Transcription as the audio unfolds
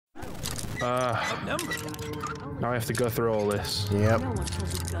Now I have to go through all this. Yep.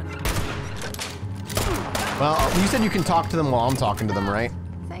 Well, you said you can talk to them while I'm talking to them, right?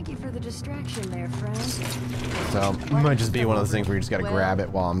 Thank you for the distraction there, friend. So, it might just be one of those things where you just gotta grab it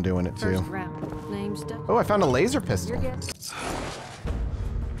while I'm doing it too. First round. Name's Oh, I found a laser pistol.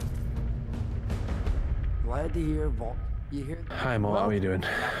 Glad to hear, Vault. You hear? Hi, Mo. How are you doing?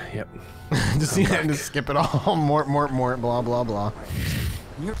 Yep. Just skip it all. Mort, blah, blah, blah.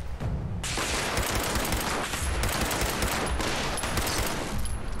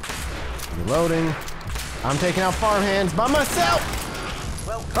 Reloading. I'm taking out farmhands by myself.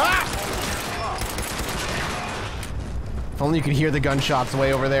 If only you could hear the gunshots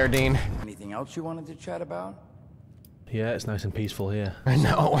way over there, Dean. Anything else you wanted to chat about? Yeah, it's nice and peaceful here. I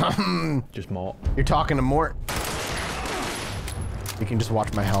know. Just Mort. You're talking to Mort. You can just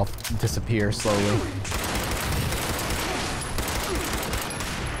watch my health disappear slowly.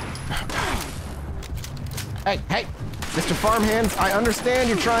 Hey, Mr. Farmhands, I understand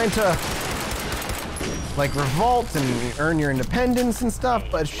you're trying to like revolt and earn your independence and stuff,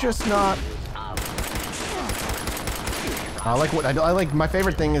 but it's just not. I like my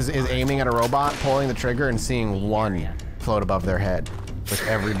favorite thing is aiming at a robot, pulling the trigger, and seeing one float above their head with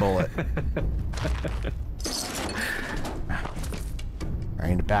every bullet. I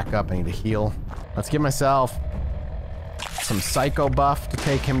need to back up. I need to heal. Let's give myself some psycho buff to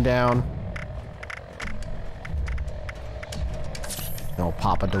take him down. No,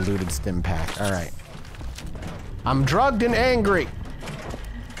 pop a diluted stim pack. All right. I'm drugged and angry.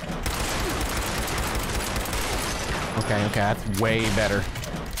 Okay, that's way better.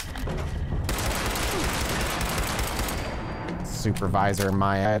 Supervisor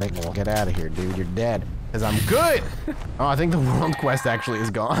Maya, well, get out of here, dude. You're dead. Because I'm good. Oh, I think the world quest actually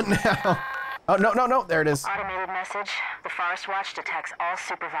is gone now. Oh, no, there it is. Automated message. The Forest Watch detects all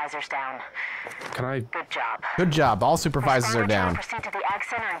supervisors down. Can I? Good job. Good job. All supervisors are down. Proceed to the Ag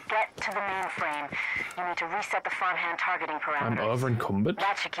Center and get to the mainframe. You need to reset the farmhand targeting parameters. I'm over encumbered.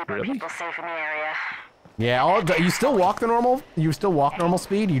 That should keep our people safe in the area. Yeah, you still walk the normal. You still walk normal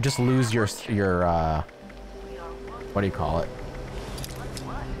speed. You just lose your what do you call it?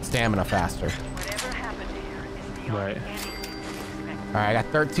 Stamina faster. Right. All right, I got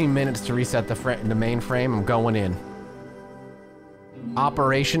 13 minutes to reset the mainframe. I'm going in.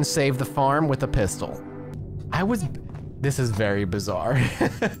 Operation Save the Farm with a pistol. This is very bizarre.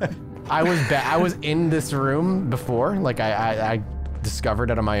 I was in this room before, like I discovered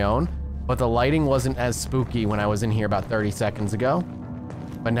it on my own, but the lighting wasn't as spooky when I was in here about 30 seconds ago.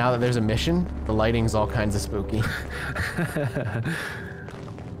 But now that there's a mission, the lighting's all kinds of spooky.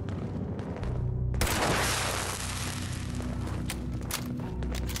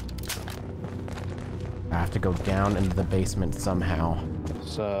 I have to go down into the basement somehow.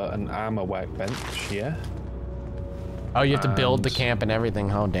 So an armor workbench, yeah. Oh, you have to build the camp and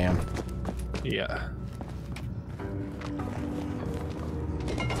everything. Oh, damn. Yeah.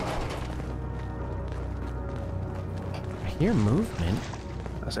 I hear movement.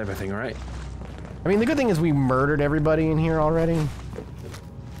 That's everything, right? I mean, the good thing is we murdered everybody in here already.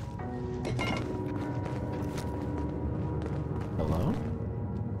 Hello?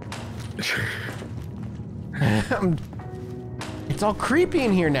 It's all creepy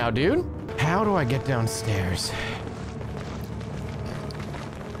in here now, dude. How do I get downstairs?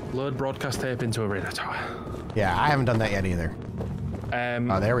 Load broadcast tape into a radar tower. Yeah, I haven't done that yet either.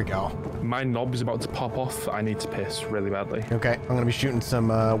 Oh, there we go. My knob is about to pop off. I need to piss really badly. Okay, I'm gonna be shooting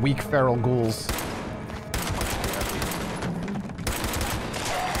some weak feral ghouls.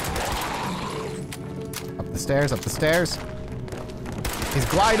 Up the stairs, up the stairs. He's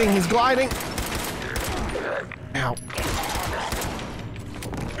gliding, he's gliding. Ow.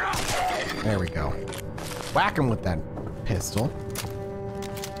 There we go. Whack him with that pistol.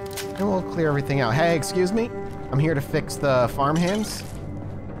 And we'll clear everything out. Hey, excuse me? I'm here to fix the farmhands.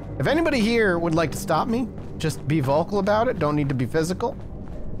 If anybody here would like to stop me, just be vocal about it. Don't need to be physical.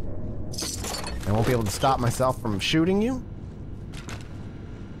 I won't be able to stop myself from shooting you.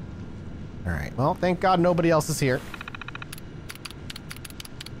 All right, well, thank God nobody else is here.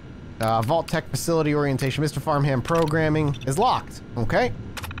 Vault Tech Facility Orientation, Mr. Farmhand Programming is locked, okay?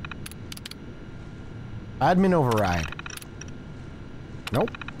 Admin override. Nope.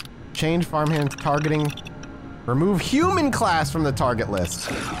 Change farmhand targeting. Remove human class from the target list.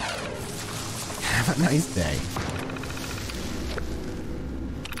 Have a nice day.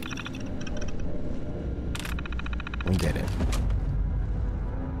 We did it.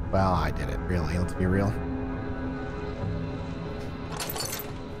 Well, I did it, really. Let's be real.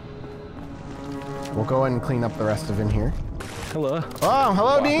 We'll go ahead and clean up the rest of in here. Hello. Oh,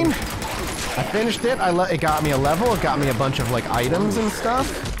 hello, Dean. I finished it. It got me a level. It got me a bunch of like items and stuff.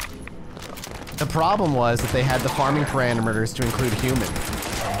 The problem was that they had the farming parameters to include human.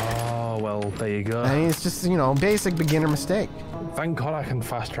 Oh, well, there you go. And it's just, you know, basic beginner mistake. Thank God I can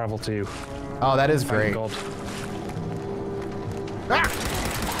fast travel to you. Oh, that is great. Thank God. Ah!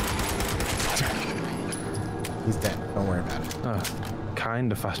 He's dead. Don't worry about it.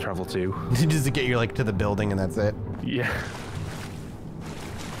 Kind of fast travel to you. Just to get you like to the building and that's it. Yeah.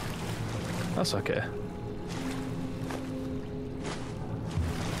 That's okay.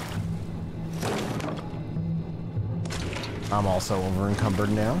 I'm also over encumbered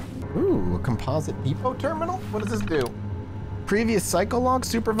now. Ooh, a composite depot terminal? What does this do? Previous cycle log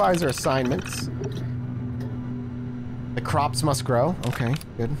supervisor assignments. The crops must grow. Okay,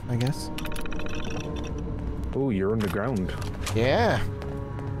 good, I guess. Oh, you're underground. Yeah.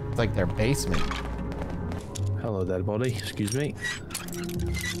 It's like their basement. Hello, dead body. Excuse me.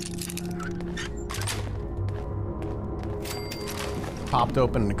 Popped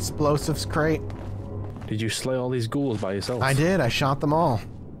open an explosives crate. Did you slay all these ghouls by yourself? I did. I shot them all.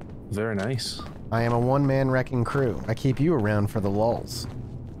 Very nice. I am a one-man wrecking crew. I keep you around for the lulls.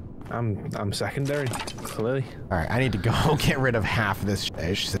 I'm secondary, clearly. All right, I need to go get rid of half of this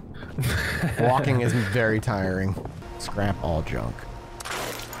shit. Walking is very tiring. Scrap all junk.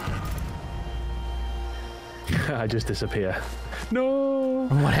 I just disappear. No!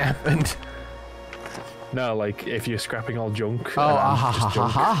 What happened? No, like, if you're scrapping all junk. Oh, and ha just ha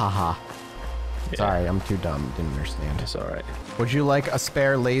junk. ha ha ha. Yeah. Sorry, I'm too dumb. Didn't understand. It's alright. Would you like a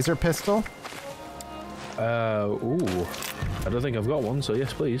spare laser pistol? Ooh. I don't think I've got one, so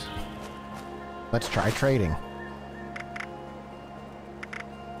yes, please. Let's try trading.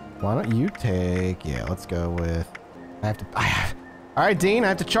 Why don't you take... Yeah, let's go with... All right, Dean, I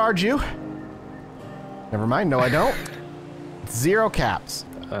have to charge you. Never mind. No, I don't. It's 0 caps.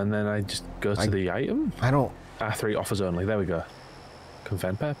 And then I just go to the item. I don't... R3 offers only. There we go.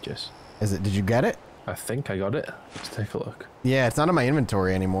 Confirm purchase. Is it... Did you get it? I think I got it. Let's take a look. Yeah, it's not in my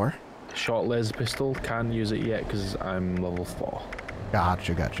inventory anymore. Short laser pistol. Can't use it yet because I'm level 4.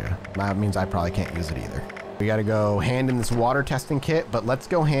 Gotcha, gotcha. That means I probably can't use it either. We gotta go hand in this water testing kit, but let's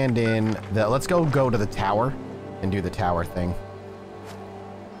go hand in the... Let's go to the tower and do the tower thing.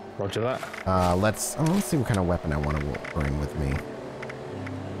 Roger that. Let's see what kind of weapon I want to bring with me.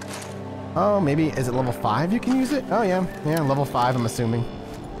 Oh, maybe... Is it level 5 you can use it? Oh, yeah. Yeah, level 5, I'm assuming.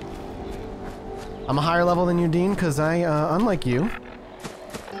 I'm a higher level than you, Dean, because I, unlike you,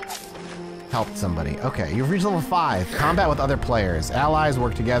 helped somebody. Okay, you've reached level 5. Combat with other players. Allies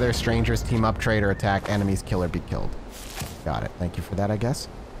work together. Strangers team up, trade or attack. Enemies kill or be killed. Got it. Thank you for that, I guess.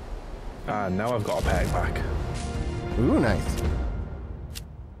 Now I've got a peg back. Ooh, nice.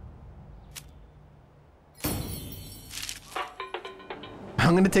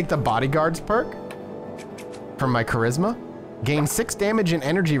 I'm gonna take the bodyguards perk from my charisma. Gain 6 damage and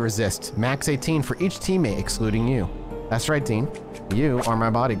energy resist. Max 18 for each teammate, excluding you. That's right, Dean. You are my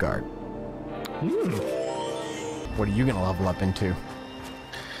bodyguard. What are you gonna level up into?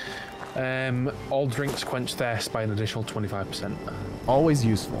 All drinks quench thirst by an additional 25%. Always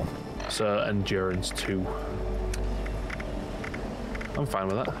useful. So endurance 2. I'm fine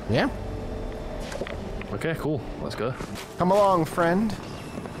with that. Yeah? Okay, cool. Let's go. Come along, friend.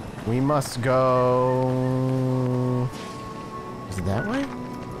 We must go... Is it that way?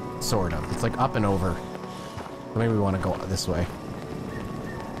 Sort of. It's like up and over. Maybe we want to go this way.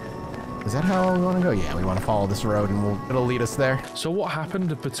 Is that how we want to go? Yeah, we want to follow this road and it'll lead us there. So what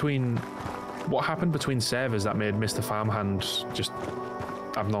happened between servers that made Mr. Farmhand just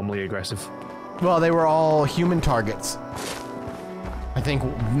abnormally aggressive? Well, they were all human targets. I think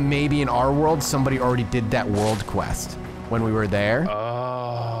maybe in our world, somebody already did that world quest when we were there.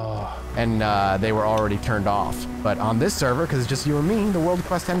 Oh. And they were already turned off. But on this server, because it's just you and me, the world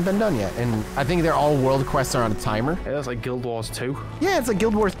quest hadn't been done yet. And I think they're all world quests are on a timer. Yeah, that's like Guild Wars 2. Yeah, it's like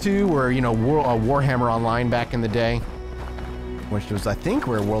Guild Wars 2 or, you know, Warhammer Online back in the day. Which was, I think,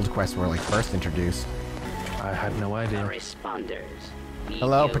 where world quests were, like, first introduced. I had no idea. Responders.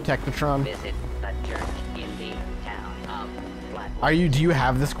 Hello, Protectatron. Visit the church in the town of Flatwood. Do you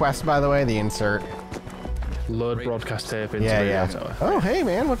have this quest, by the way? The insert. Load broadcast tape into Yeah. the tower. Oh, hey,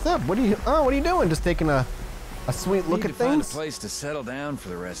 man, what's up? What are you doing? Just taking a sweet look at Find a things? place to settle down for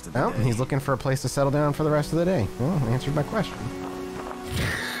the rest of the Oh, day. he's looking for a place to settle down for the rest of the day. Well, answered my question.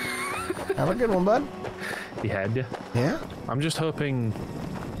 Have a good one, bud. He had you. Yeah? I'm just hoping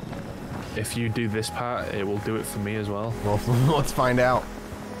if you do this part, it will do it for me as well. Well, let's find out.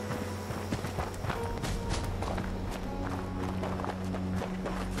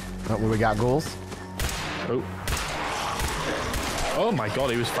 Oh, we got ghouls? Oh. Oh my god,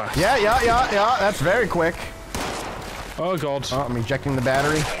 he was fast. Yeah. That's very quick. Oh god. Oh, I'm ejecting the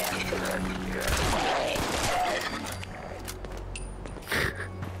battery.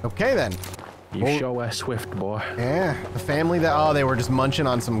 Okay then. You sure were swift, boy. Yeah, the family that, oh, they were just munching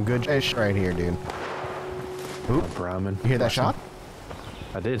on some good fish right here, dude. Oop. Ramen. You hear that shot?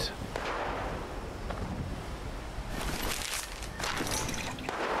 I did.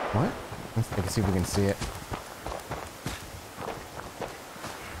 What? Let's see if we can see it.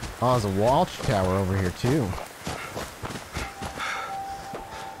 Oh, there's a watchtower over here too.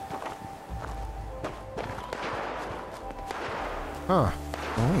 Huh.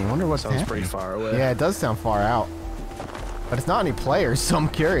 Oh, I wonder what's Sounds pretty far away. Yeah, it does sound far out. But it's not any players, so I'm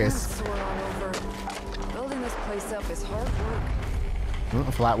curious. Sore all over. Building this place up is hard work.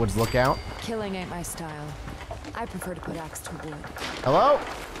 Flatwoods Lookout. Killing ain't my style. I prefer to put axe to wood. Hello?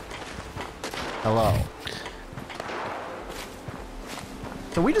 Hello.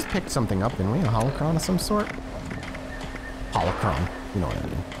 So we just picked something up, didn't we? A holocron of some sort? Holocron. You know what I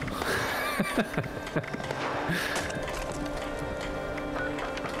mean.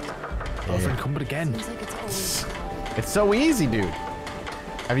 Encumbered again. Seems like it's always crowded. It's so easy, dude.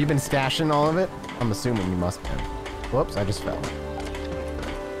 Have you been stashing all of it? I'm assuming you must have. Whoops, I just fell.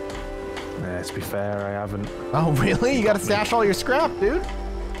 Nah, to be fair, I haven't. Oh, really? You gotta stash all your scrap, dude.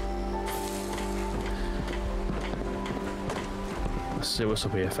 Let's see what's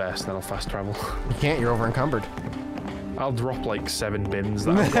up here first, then I'll fast travel. You can't, you're over encumbered. I'll drop like 7 bins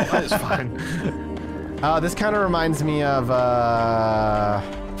that I've got. That's fine. This kind of reminds me of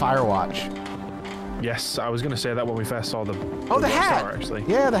Firewatch. Yes, I was going to say that when we first saw the Oh, the hat! Star, actually.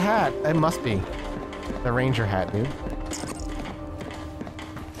 Yeah, the hat. It must be. The ranger hat, dude.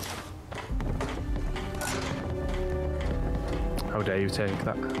 How dare you take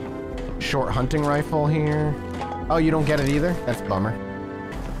that? Short hunting rifle here. Oh, you don't get it either? That's a bummer.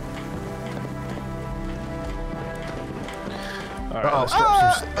 Alright, let's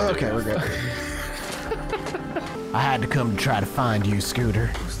drop some okay, we're good. I had to come to try to find you, Scooter.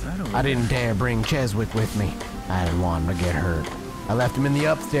 I didn't dare bring Cheswick with me. I didn't want him to get hurt. I left him in the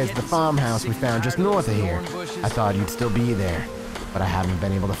upstairs of the farmhouse we found just north of here. I thought you'd still be there, but I haven't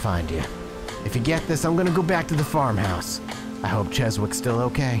been able to find you. If you get this, I'm gonna go back to the farmhouse. I hope Cheswick's still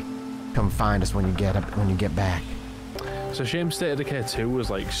okay. Come find us when you get back. So shame State of Decay 2 was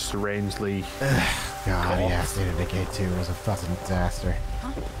like strangely... God, yeah, State of Decay 2 was a fucking disaster.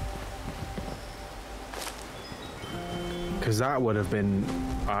 Because that would have been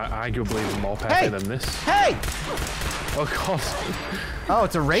arguably even more petty than this. Hey! Oh god. Oh,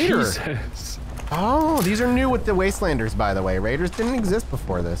 it's a raider. Jesus. Oh, these are new with the Wastelanders, by the way. Raiders didn't exist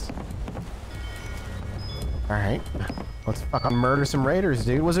before this. Alright. Let's fucking murder some raiders,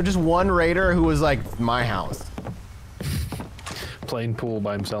 dude. Was there just one raider who was like, my house? Playing pool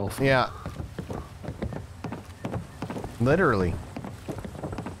by himself. Yeah. Literally.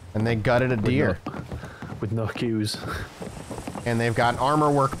 And they gutted a deer. With no cues. And they've got an armor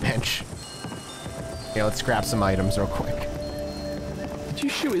workbench. Okay, let's scrap some items real quick. Did you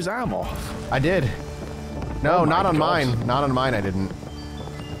shoot his arm off? I did. No, Oh my not on God. mine. Not on mine, I didn't.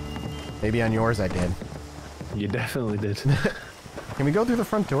 Maybe on yours I did. You definitely did. Can we go through the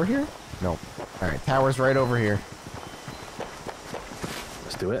front door here? No. Alright, tower's right over here.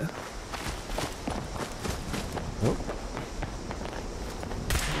 Let's do it. Oh.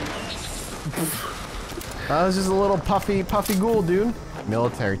 This is a little puffy ghoul, dude.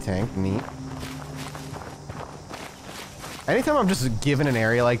 Military tank, neat. Anytime I'm just given an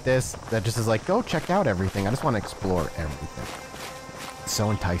area like this that just is like, go check out everything, I just want to explore everything. It's so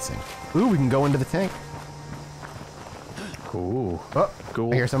enticing. Ooh, we can go into the tank. Ooh. Oh,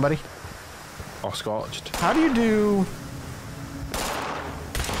 Cool. I hear somebody. Or scorched. How do you do...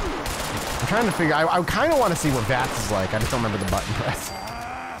 I'm trying to figure... I kind of want to see what VATS is like. I just don't remember the button press.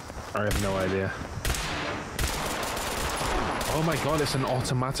 I have no idea. Oh my god, it's an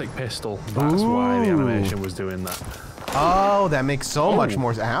automatic pistol. That's why the animation was doing that. Oh, that makes so much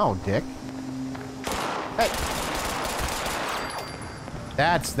more... Ow, dick. Hey.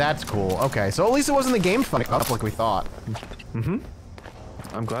 That's cool. Okay, so at least it wasn't the game fucking up like we thought. Mm-hmm.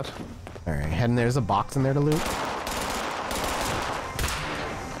 I'm glad. Alright, and there's a box in there to loot.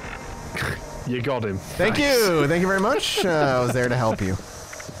 You got him. Thank you! Thank you very much. I was there to help you.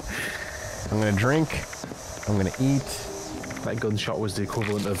 I'm gonna drink. I'm gonna eat. That gunshot was the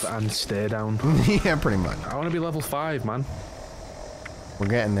equivalent of and stay down. Yeah, pretty much. I want to be level 5, man. We're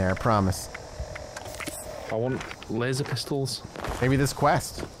getting there, I promise. I want laser pistols. Maybe this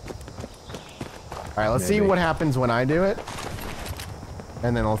quest. Alright, let's see Maybe. what happens when I do it.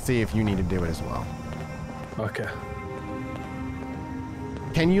 And then let's see if you need to do it as well. Okay.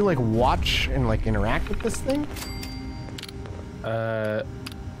 Can you like watch and like interact with this thing? I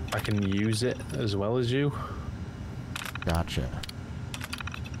can use it as well as you. Gotcha.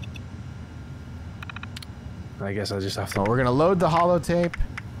 I guess I just have to. So we're gonna load the holotape.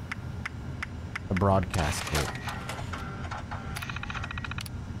 The broadcast tape.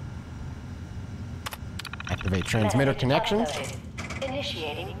 Activate transmitter connections.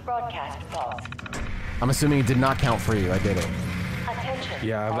 Initiating broadcast pause. I'm assuming it did not count for you. I did it. Attention.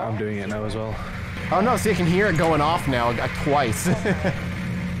 Yeah, I'm doing it now as well. Oh no, see I can hear it going off now twice.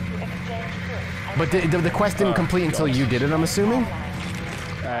 But the quest didn't complete until you did it, I'm assuming?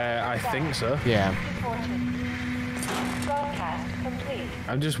 I think so. Yeah. Broadcast complete.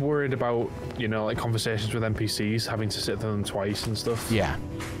 I'm just worried about, you know, like conversations with NPCs, having to sit through them twice and stuff. Yeah.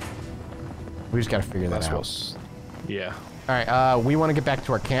 We just gotta figure that out. What's... Yeah. Alright, we want to get back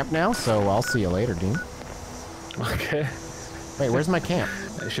to our camp now, so I'll see you later, Dean. Okay. Wait, where's my camp?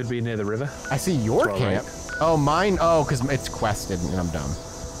 It should be near the river. I see your Well, camp. Oh, mine? Oh, because it's quested and I'm dumb.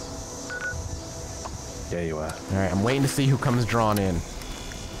 Yeah, you are. Alright, I'm waiting to see who comes drawn in.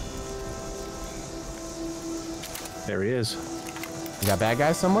 There he is. You got bad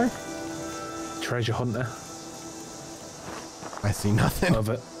guys somewhere? Treasure hunter. I see nothing.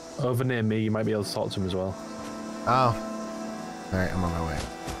 Over near me, you might be able to talk to him as well. Oh. Alright, I'm on my way.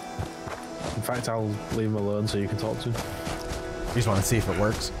 In fact, I'll leave him alone so you can talk to him. You just want to see if it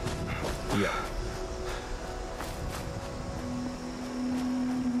works? Yeah.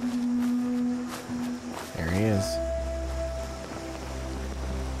 There he is.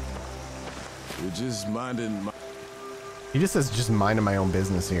 You're just minding my... He just says, just minding my own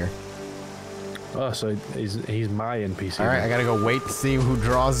business here. Oh, so he's my NPC. Alright, I gotta go wait to see who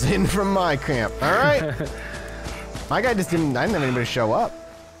draws in from my camp. Alright. My guy just didn't, I didn't have anybody show up.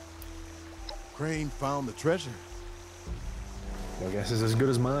 Crane found the treasure. I guess it's as good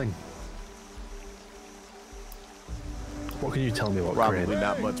as mine. What can you tell me about Probably Crane?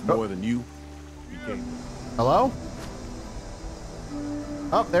 not much more than you. Hello?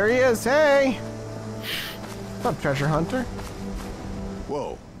 Oh, there he is. Hey! What's up, treasure hunter?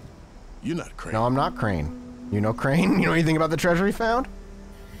 Whoa. You're not Crane. No, I'm not Crane. You know Crane? You know anything about the treasure he found?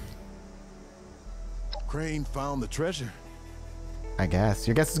 Crane found the treasure. I guess.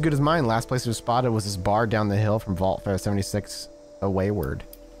 Your guess is as good as mine. Last place it was spotted was this bar down the hill from Vault 76 Wayward.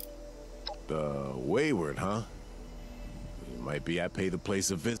 The Wayward, huh? It might be I pay the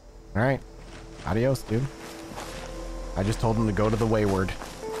place a visit. Alright. Adios, dude. I just told him to go to the Wayward.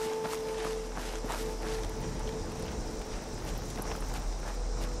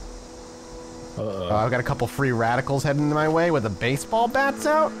 I've got a couple free radicals heading my way with the baseball bats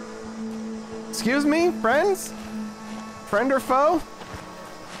out. Excuse me, friends? Friend or foe?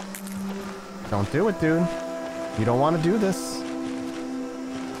 Don't do it, dude. You don't want to do this.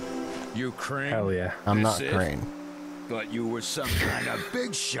 You Crane? Hell yeah. I'm not This it? Crane. Thought you were some kind of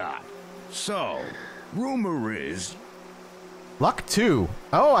big shot. So, rumor is... Luck 2.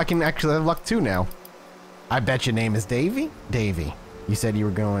 Oh, I can actually have luck 2 now. I bet your name is Davy? Davy. You said you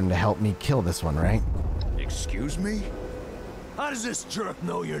were going to help me kill this one, right? Excuse me? How does this jerk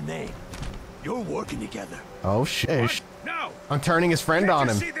know your name? You're working together. Oh, shish. No! I'm turning his friend on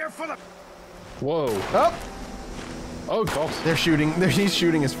him. See there for the... Whoa. Oh! Oh, God. They're shooting. He's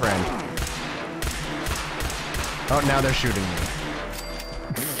shooting his friend. Oh, now they're shooting me.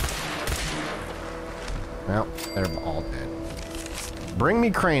 Well, they're all dead. Bring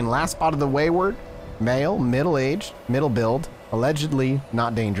me Crane. Last spot of the Wayward. Male, middle-aged, middle build. Allegedly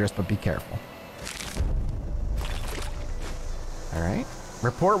not dangerous, but be careful. All right.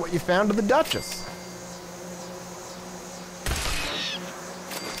 Report what you found to the Duchess.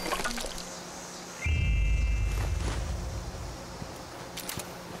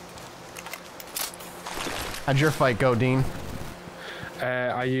 How'd your fight go, Dean?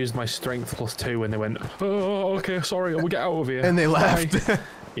 I used my strength +2 when they went, oh, okay, sorry, we'll get out of here. And they left. Bye."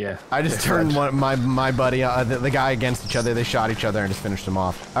 Yeah. I just they turned fled. my buddy, the guy against each other. They shot each other and just finished them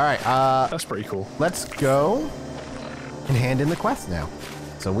off. All right, That's pretty cool. let's go and hand in the quest now.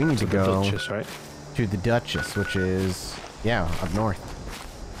 So we need to go Duchess, right? to the Duchess, which is, yeah, up north.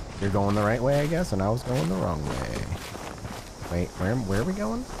 You're going the right way, I guess, and I was going the wrong way. Wait, where are we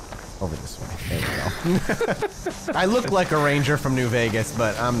going? Over this way. There we go. I look like a ranger from New Vegas,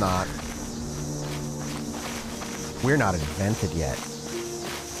 but I'm not. We're not invented yet.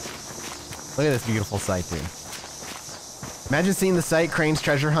 Look at this beautiful sight, dude. Imagine seeing the site, Crane's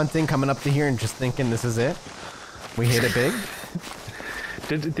treasure hunting, coming up to here and just thinking this is it. We hit it big.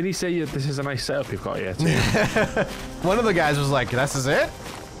 Did he say this is a nice setup you've got here too? One of the guys was like, this is it?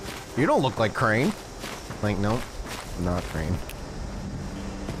 You don't look like Crane. Like, nope, not Crane.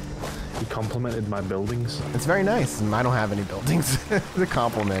 You complimented my buildings. It's very nice, and I don't have any buildings to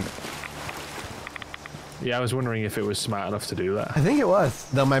compliment. Yeah, I was wondering if it was smart enough to do that. I think it was.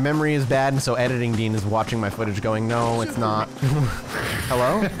 Though my memory is bad, and so editing Dean is watching my footage going, no, it's not.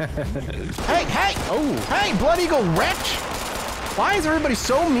 Hello? Hey, hey! Oh! Hey, Blood Eagle wretch! Why is everybody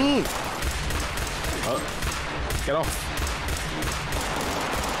so mean? Oh, get off.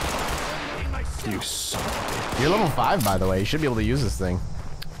 You son of a bitch. You're level 5, by the way. You should be able to use this thing.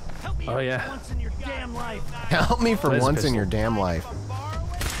 Oh, yeah. Help me for There's a once in pistol. your damn life.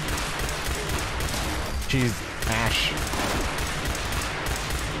 Jeez, Ash.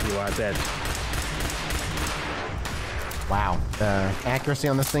 You are dead. Wow, the accuracy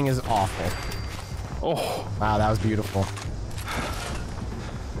on this thing is awful. Oh, Wow, that was beautiful.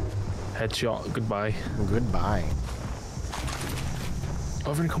 headshot. Goodbye. Goodbye.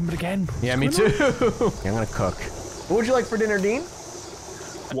 Over encumbered again. Yeah, me too. I'm gonna cook. What would you like for dinner, Dean?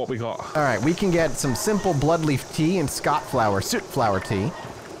 What we got? All right, we can get some simple bloodleaf tea and Scott flower, soot flower tea.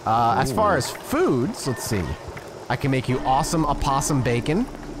 As far as foods, let's see. I can make you awesome opossum bacon,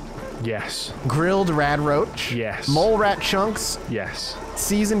 Yes. grilled rad roach, Yes. mole rat chunks, Yes.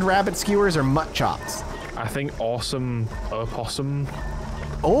 seasoned rabbit skewers, or mutt chops. I think awesome opossum.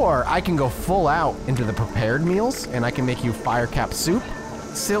 Or I can go full out into the prepared meals, and I can make you fire cap soup,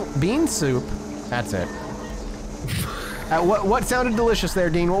 silt bean soup. That's it. What sounded delicious there,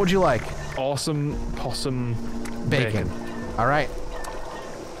 Dean? What would you like? Awesome possum Bacon. All right.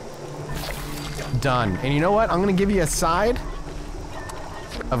 Done. And you know what? I'm gonna give you a side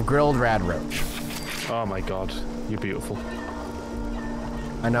of grilled rad roach. Oh my god, you're beautiful.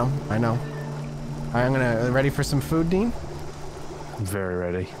 I know, I know. I'm gonna, ready for some food, Dean? I'm very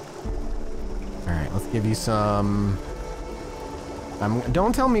ready. All right, let's give you some.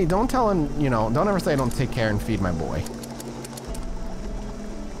 Don't tell him, you know, don't ever say I don't take care and feed my boy.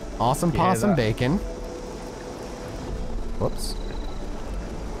 Awesome possum bacon. Whoops.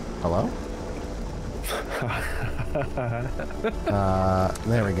 Hello?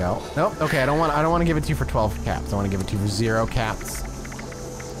 There we go. Nope. Okay, I don't want to give it to you for 12 caps. I want to give it to you for 0 caps.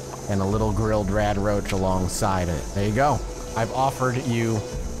 And a little grilled rad roach alongside it. There you go. I've offered you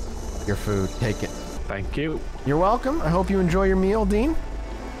your food. Take it. Thank you. You're welcome. I hope you enjoy your meal, Dean.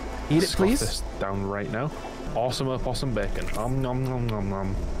 Eat it, Scoff please. this down right now. Awesome opossum bacon. Nom nom nom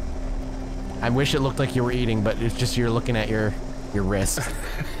nom. I wish it looked like you were eating, but it's just you're looking at your wrist.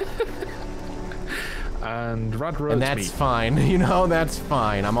 And rad roach And that's meat. fine. You know, that's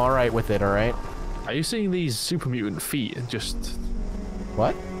fine. I'm all right with it, all right? Are you seeing these super mutant feet? Just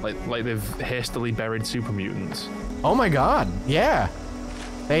What? like they've hastily buried super mutants. Oh my god, yeah.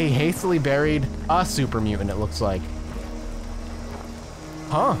 They hastily buried a super mutant, it looks like.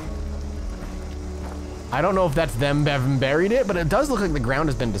 Huh. I don't know if that's them having buried it, but it does look like the ground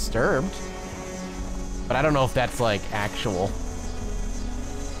has been disturbed. But I don't know if that's like actual.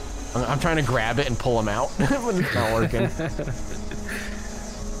 I'm trying to grab it and pull them out, but it's not working.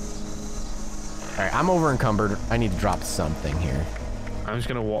 All right, I'm over encumbered. I need to drop something here. I'm just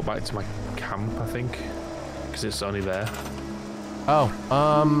gonna walk back to my camp, I think, because it's only there. Oh,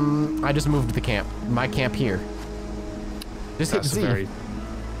 I just moved the camp. My camp here. Just hit That's Z. very,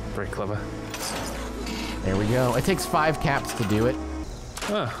 very clever. There we go. It takes 5 caps to do it.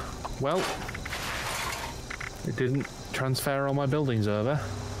 Ah, well, it didn't transfer all my buildings over.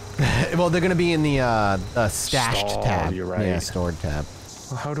 Well, they're gonna be in the stashed Stored, tab. you're right. Yeah, stored tab.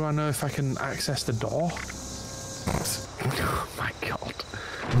 Well, how do I know if I can access the door? Oh my god.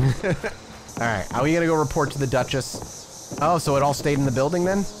 All right, are we gonna go report to the Duchess? Oh, so it all stayed in the building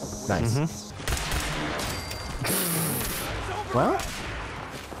then? Nice. Well.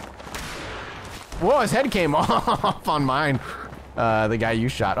 Whoa, his head came off on mine. The guy you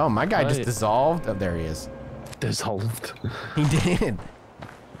shot. Oh, my guy just Right. dissolved. Oh, there he is. Dissolved. He did.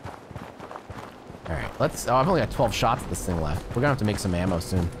 All right, let's. Oh, I've only got 12 shots of this thing left. We're gonna have to make some ammo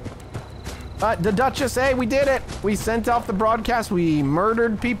soon. The Duchess, hey, we did it. We sent off the broadcast. We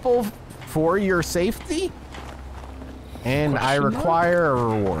murdered people for your safety. And I require a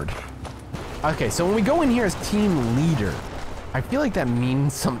reward. Okay, so when we go in here as team leader, I feel like that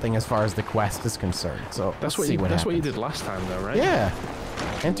means something as far as the quest is concerned. So That's let's what see you. what That's happens. what you did last time, though, right? Yeah.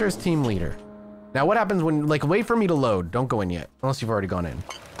 Enter as team leader. Now, what happens when, like, wait for me to load. Don't go in yet, unless you've already gone in.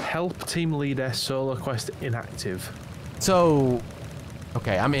 Help team leader solo quest inactive. So,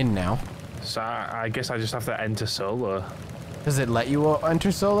 okay, I'm in now. So I guess I just have to enter solo. Does it let you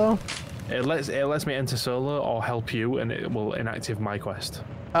enter solo? It lets me enter solo or help you, and it will inactive my quest.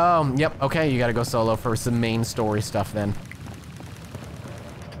 Yep, okay, you gotta go solo for some main story stuff then.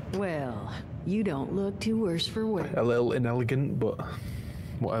 Well, you don't look too worse for wear. A little inelegant, but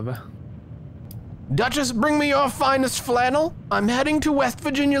whatever. Duchess, bring me your finest flannel. I'm heading to West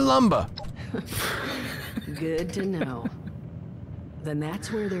Virginia lumber. Good to know. Then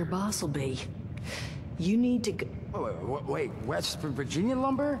that's where their boss will be. You need to go. Wait, West Virginia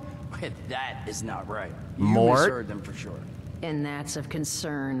lumber? That is not right. You Mort? misheard them for sure. And that's of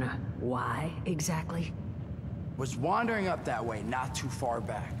concern. Why, exactly? Was wandering up that way not too far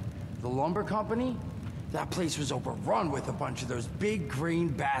back. The lumber company? That place was overrun with a bunch of those big green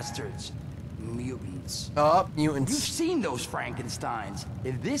bastards. Mutants. Oh, You've mutants. seen those Frankensteins.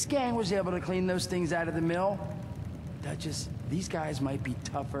 If this gang was able to clean those things out of the mill, these guys might be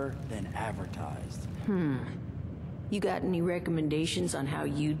tougher than advertised. You got any recommendations on how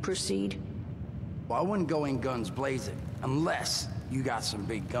you'd proceed? Well, I wouldn't go in guns blazing, unless you got some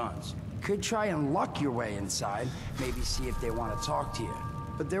big guns. Could try and luck your way inside, maybe see if they want to talk to you.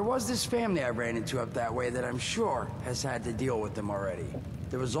 But there was this family I ran into up that way that I'm sure has had to deal with them already.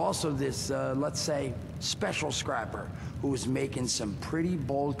 There was also this, let's say, special scrapper who was making some pretty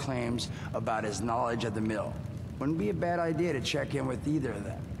bold claims about his knowledge of the mill. Wouldn't be a bad idea to check in with either of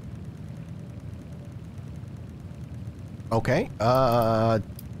them. Okay, tell me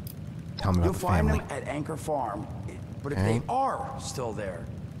about You'll the find family. them at Anchor Farm. But if they are still there,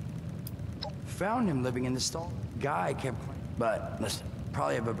 found him living in the stall. Guy kept, but listen,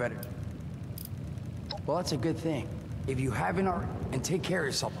 probably have a better. Well, that's a good thing. If you haven't already, and take care of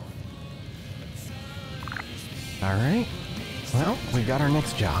yourself. All right. Well, we got our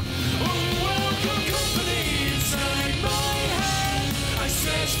next job. Welcome company inside my head. I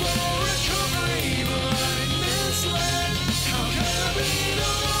search for